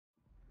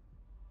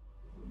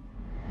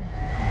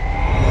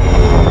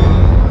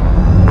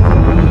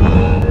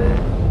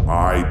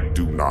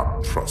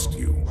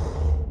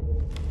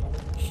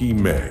He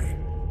may,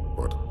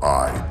 but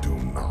I do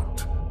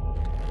not.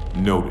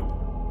 Noted.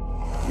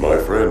 My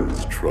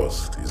friend's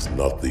trust is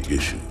not the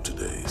issue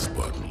today,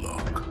 Spartan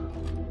Locke.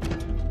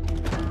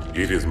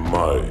 It is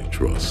my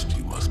trust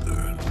you must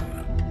earn.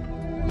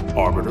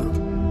 Arbiter?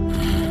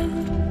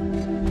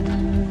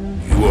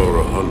 You are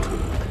a hunter,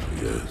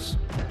 yes.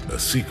 A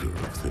seeker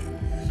of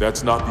things.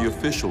 That's not the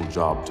official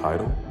job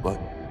title, but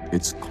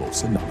it's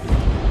close enough.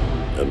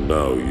 And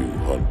now you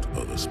hunt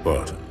other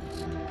Spartans.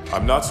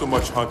 I'm not so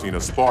much hunting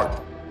a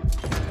Spartan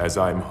as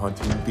I'm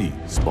hunting the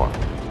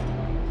Spartan.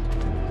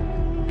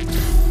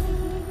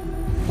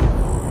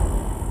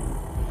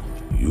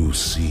 You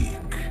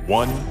seek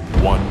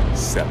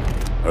 117.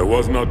 I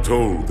was not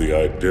told the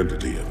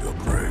identity of your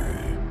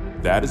prey.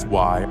 That is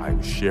why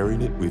I'm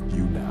sharing it with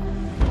you now.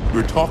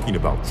 We're talking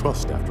about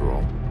trust, after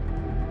all.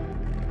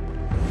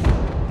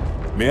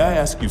 May I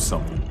ask you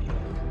something?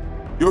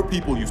 Your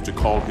people used to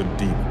call him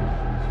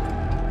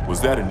Demon. Was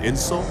that an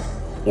insult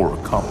or a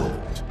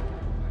compliment?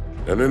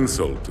 An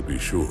insult, to be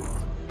sure,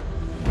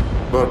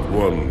 but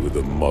one with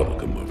a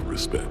modicum of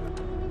respect.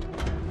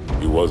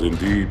 He was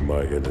indeed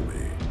my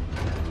enemy,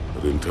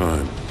 but in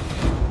time,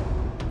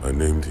 I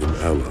named him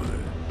ally,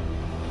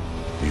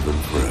 even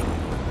friend.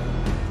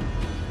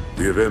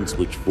 The events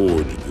which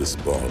forged this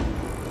bond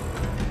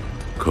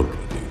were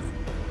complicated.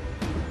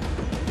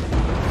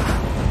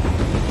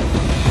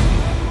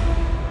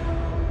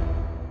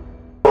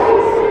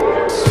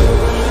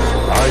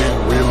 I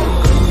will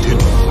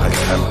continue my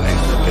campaign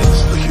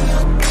against the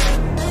humans.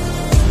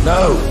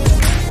 No,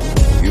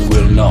 you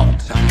will not.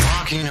 I'm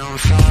walking on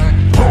fire.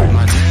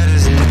 My debt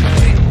is in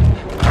pay.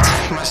 I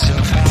take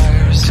myself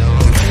higher, so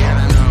I'm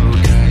feeling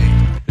okay.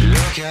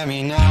 Look at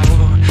me now.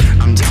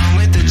 I'm done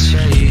with the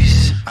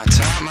chase. I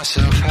taught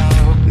myself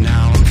how.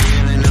 Now I'm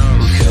feeling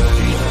okay.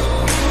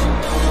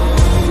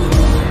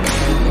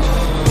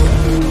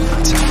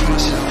 I taught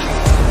myself how.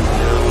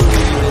 Now I'm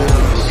feeling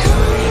okay.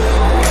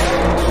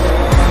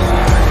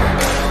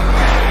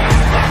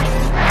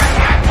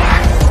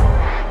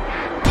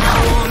 I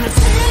wanna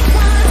take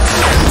my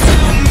time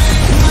to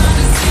make my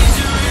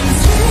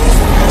decisions.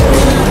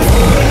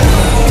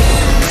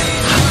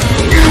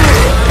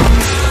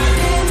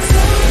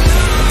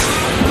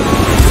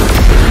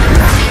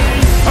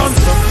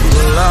 Concept to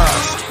the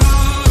last.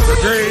 The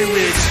day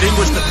we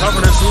extinguish the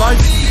Covenant's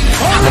light.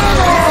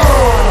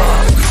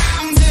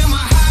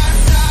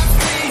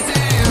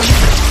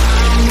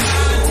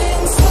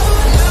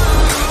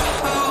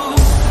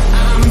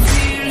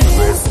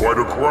 Brought quite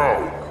a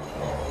crowd.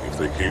 If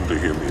they came to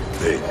hear me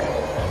beg,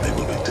 they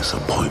will be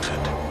disappointed.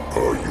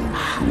 Are you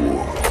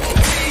sure?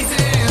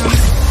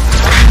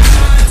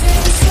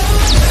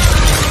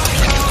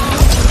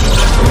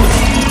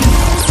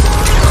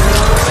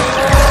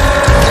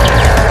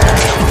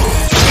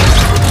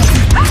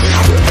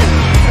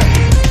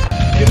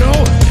 You know,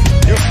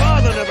 your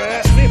father never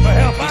asked me for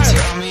help either.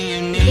 Tell me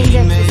you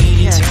need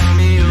me, tell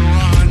me you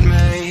want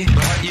me,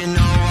 but you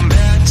know I'm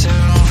better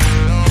off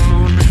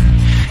alone.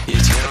 You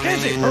tell me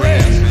you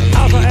Perez, need me,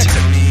 Alpha X.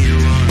 tell me you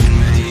want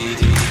me.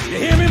 You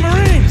hear me,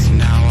 Marines?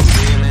 Now I'm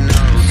feeling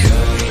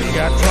okay. We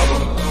got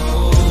trouble.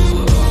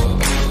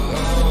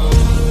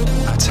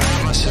 I taught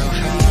myself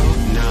how.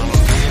 Now I'm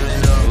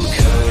feeling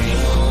okay.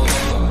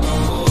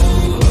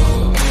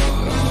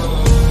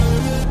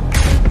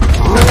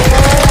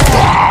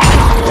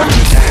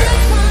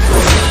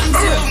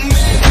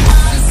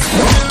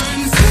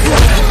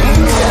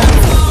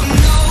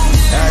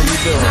 How you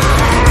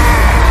doing?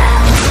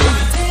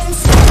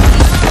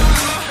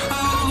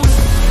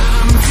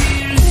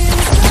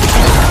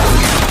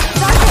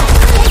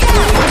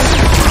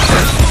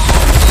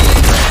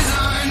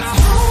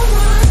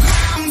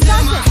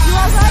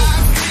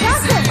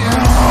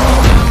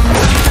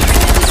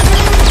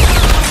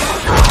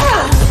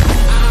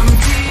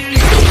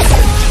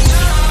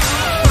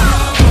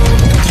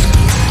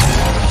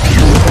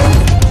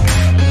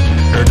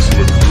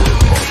 Excellent work,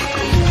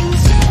 Arbiter.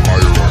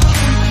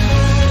 Hierarchy.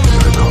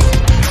 Seneca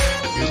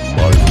is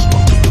my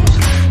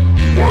responsibility.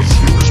 Was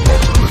your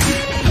responsibility.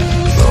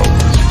 Now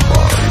it is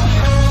mine.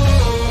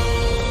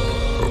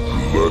 A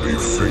bloody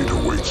fate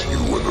awaits you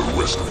and the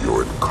rest of your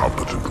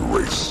incompetent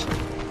race.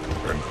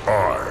 And I,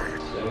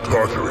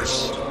 Tartarus,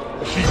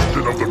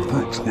 chieftain of the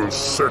brutes, will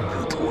send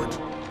you to it.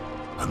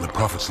 And the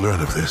prophets learn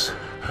of this.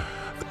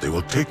 But they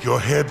will take your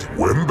head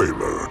when they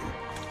learn.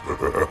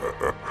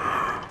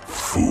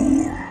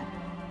 Fool.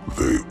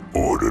 They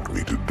ordered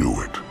me to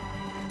do it.